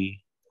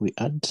 we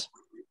add.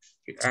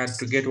 We add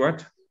to get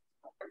what?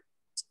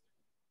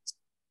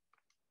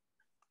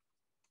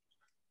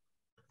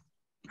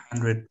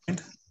 100.75.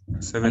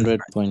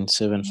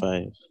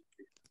 100.75.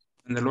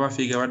 In the lower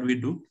figure, what do we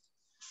do?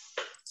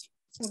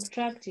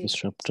 Subtract We it.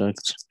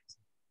 subtract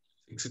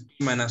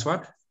 62 minus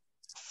what?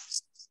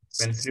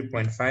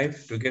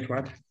 23.5 to get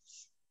what?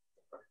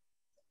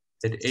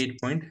 At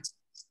 8.75.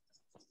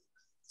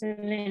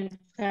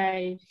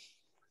 75.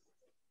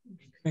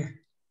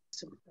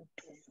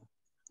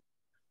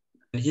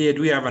 And here,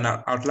 do we have an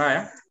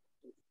outlier?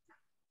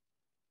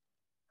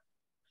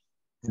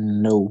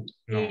 no.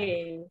 No,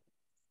 Yeah.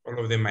 all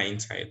of them are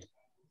inside.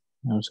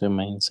 Also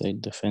my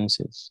inside the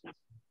fences.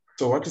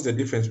 So what is the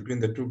difference between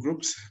the two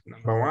groups?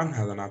 Number one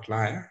has an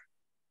outlier,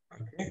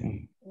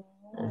 okay,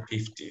 of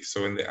 50.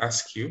 So when they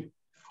ask you,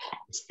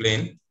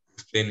 explain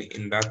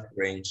in that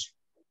range,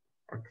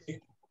 okay.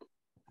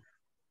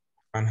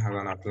 One has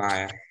an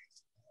outlier.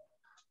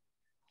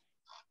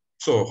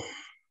 So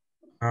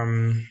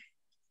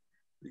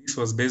this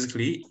was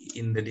basically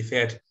in the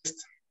deferred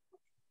test.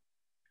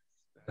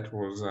 That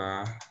was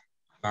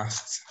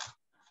last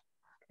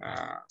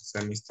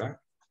semester.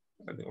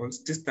 It was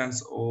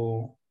distance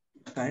or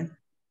time?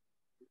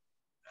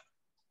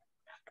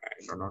 I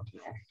do not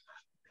know.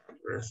 I'll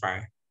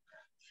verify.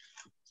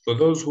 So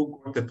those who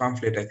got the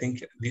pamphlet, I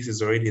think this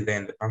is already there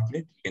in the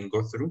pamphlet. You can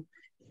go through.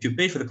 If you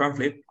pay for the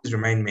pamphlet, please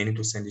remind me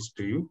to send it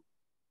to you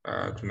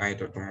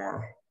tonight or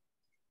tomorrow.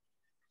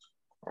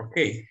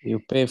 Okay. You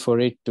pay for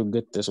it to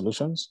get the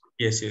solutions?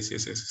 Yes. How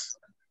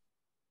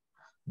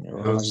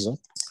much is that?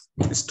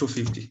 It's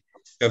 250.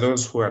 There are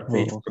those who are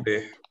paid Oh, for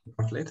the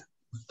pamphlet.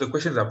 The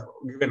questions I've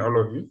given all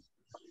of you,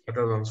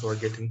 other ones who are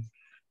getting.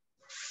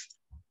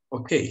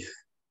 Okay.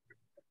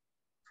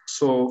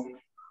 So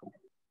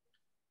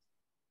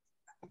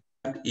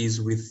that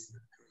is with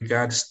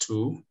regards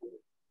to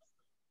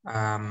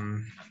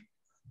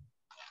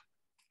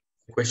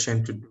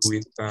question to do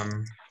with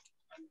and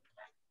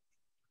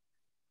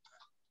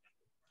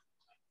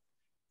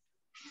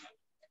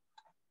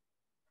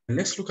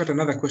let's look at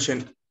another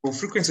question for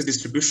frequency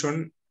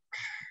distribution.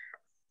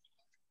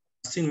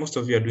 I've seen most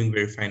of you are doing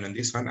very fine on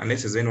this one,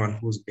 unless there's anyone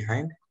who's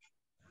behind.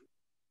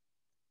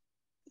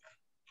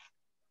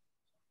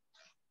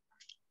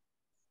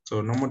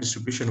 So normal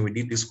distribution, we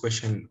did this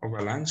question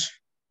over lunch.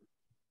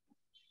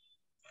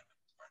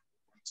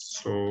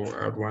 So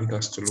I would want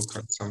us to look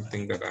at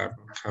something that I've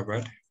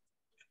covered.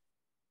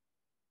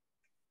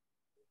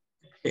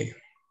 Okay,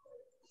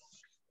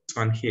 this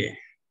one here.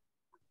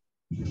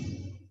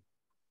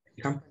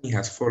 The company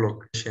has 4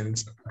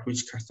 locations at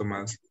which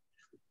customers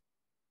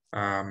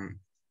were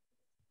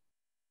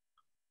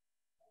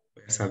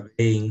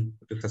surveying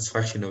the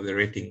satisfaction of the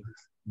rating.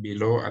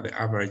 Below are the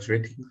average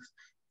ratings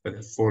for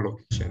the 4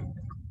 locations.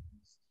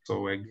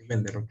 So we're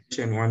given the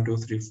location 1, 2,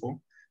 3, 4,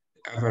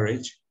 the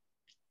average,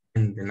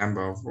 and the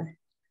number of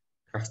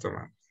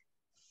customers.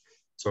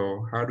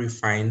 So how do we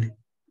find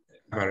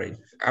the average?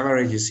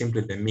 Average is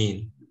simply the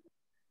mean.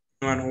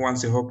 Anyone who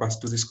wants to help us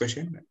do this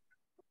question?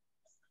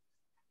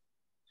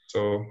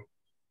 So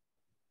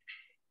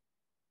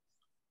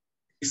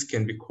this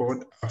can be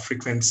called a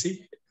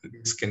frequency, and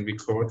this can be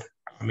called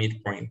a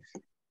midpoint.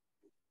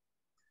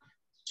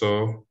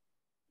 So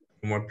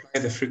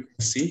multiply the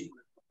frequency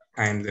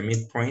times the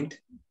midpoint,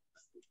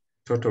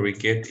 total we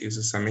get is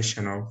a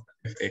summation of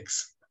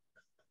fx.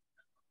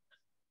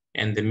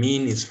 And the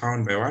mean is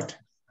found by what?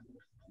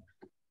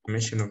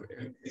 Summation of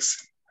fx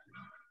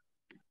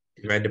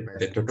divided by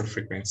the total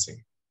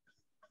frequency.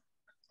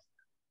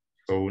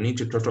 So we need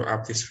to total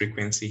up this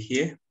frequency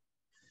here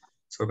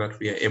so that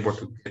we are able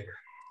to get.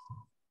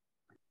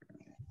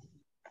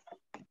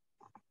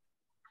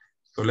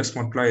 So let's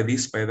multiply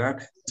this by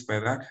that, this by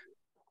that.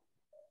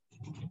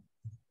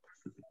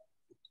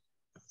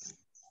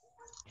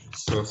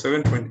 So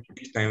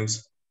 7.8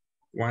 times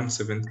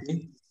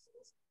 117.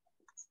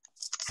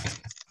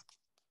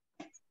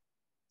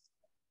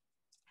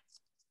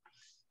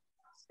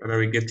 What are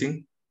we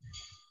getting?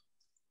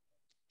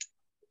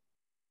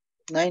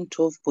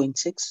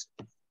 912.6.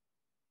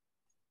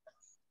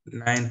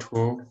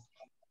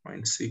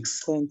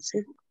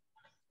 912.6.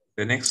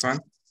 The next one.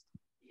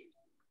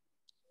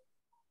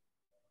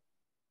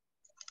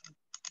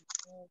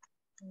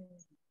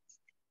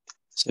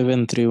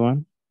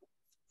 731.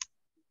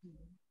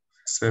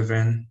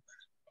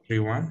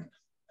 731.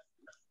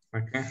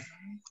 Okay.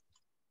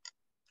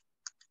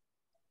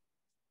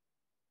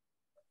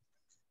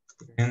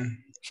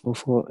 Then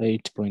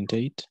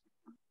 448.8.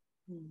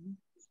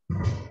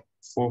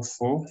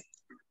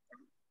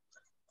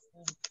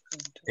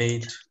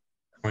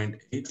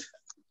 448.8.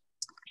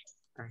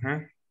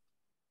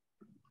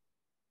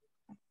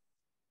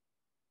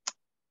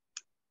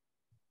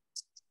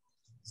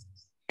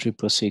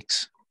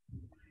 666.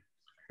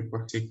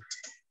 666.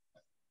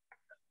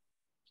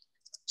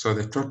 So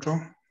the total,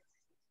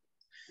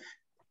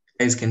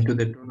 guys can do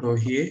the total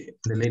here,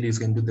 the ladies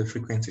can do the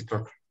frequency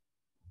total.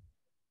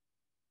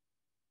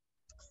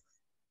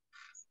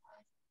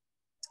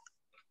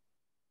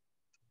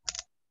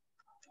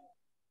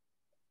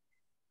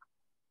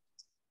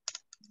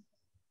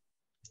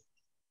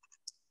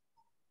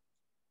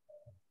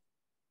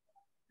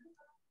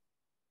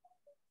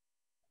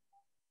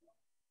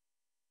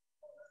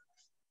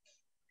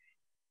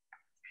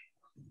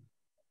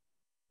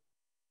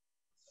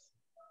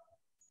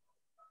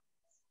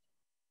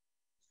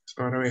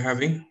 So what are we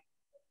having?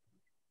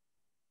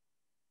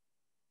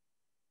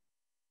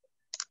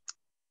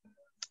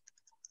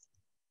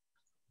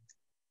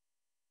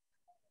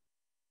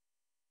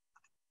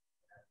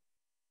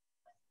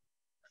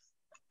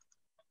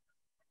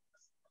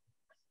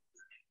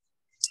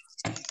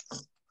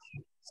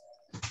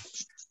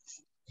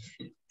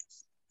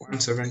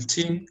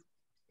 $117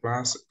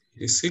 plus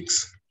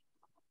 86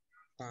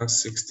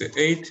 plus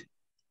 68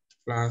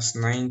 plus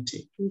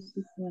 90.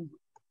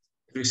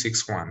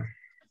 361.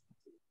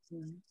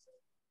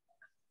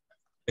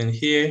 And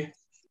here,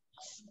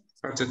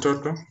 what's the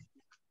total?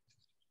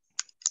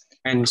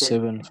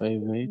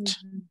 2758.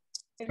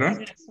 Huh?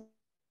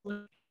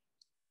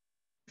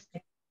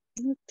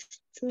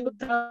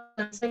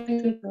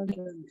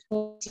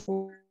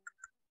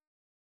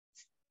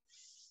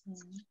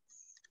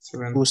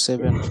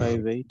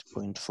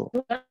 2758.4.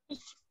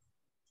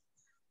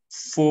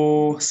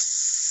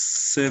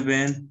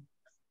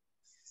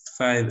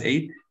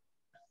 4758.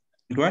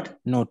 What?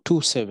 No,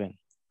 27.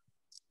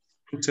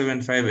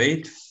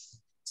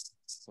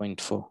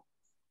 2758.4.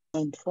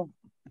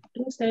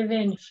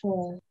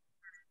 274.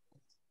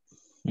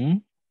 Hmm?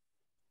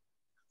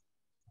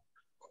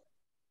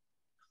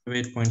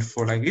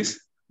 8.4 like this.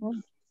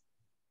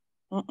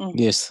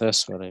 Yes,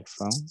 that's what I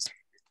found.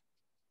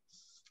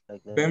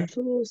 Like Okay.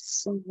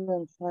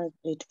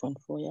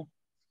 2758.4, yeah.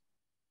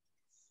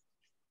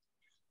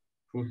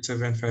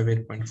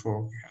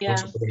 2758.4. Yeah.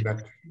 Also put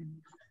that.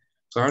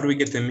 So how do we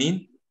get the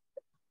mean?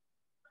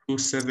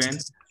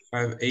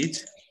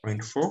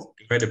 2758.4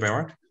 divided by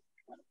what?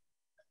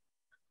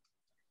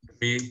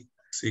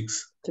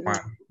 361.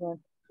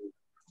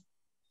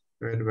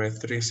 Divided by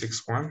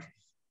 361.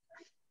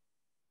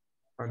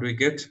 What do we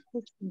get?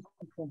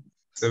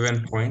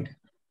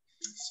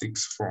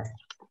 7.64.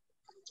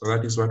 So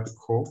that is what we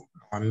call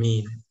our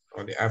mean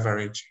or the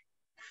average.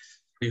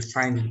 We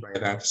find it by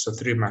that. So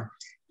 3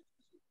 marks.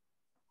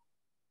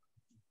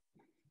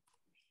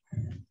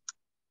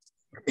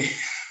 Okay.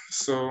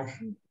 So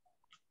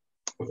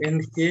we'll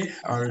end here.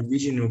 Our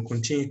revision will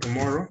continue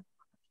tomorrow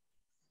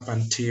up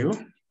until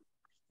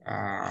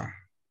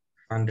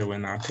Monday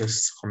when our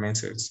test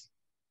commences.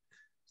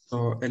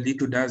 So a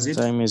little does it.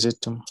 Time is it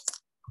tomorrow?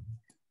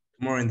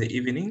 Tomorrow in the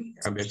evening.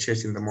 I'll be at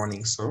church in the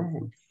morning, so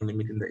we'll only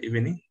meet in the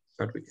evening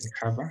so that we can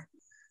cover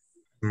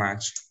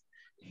much.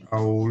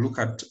 I'll look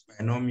at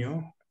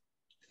binomial,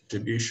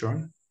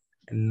 distribution,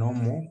 and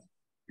normal,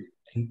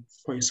 and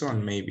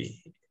Poisson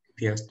maybe, if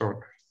he has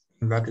thought.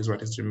 And that is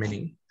what is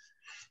remaining.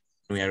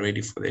 We are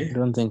ready for I the,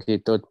 don't think he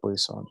taught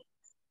Poisson.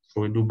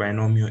 so we do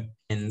binomial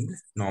and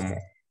normal.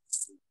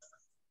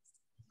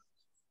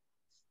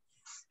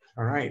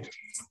 All right.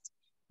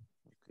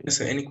 Is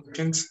there any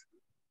questions?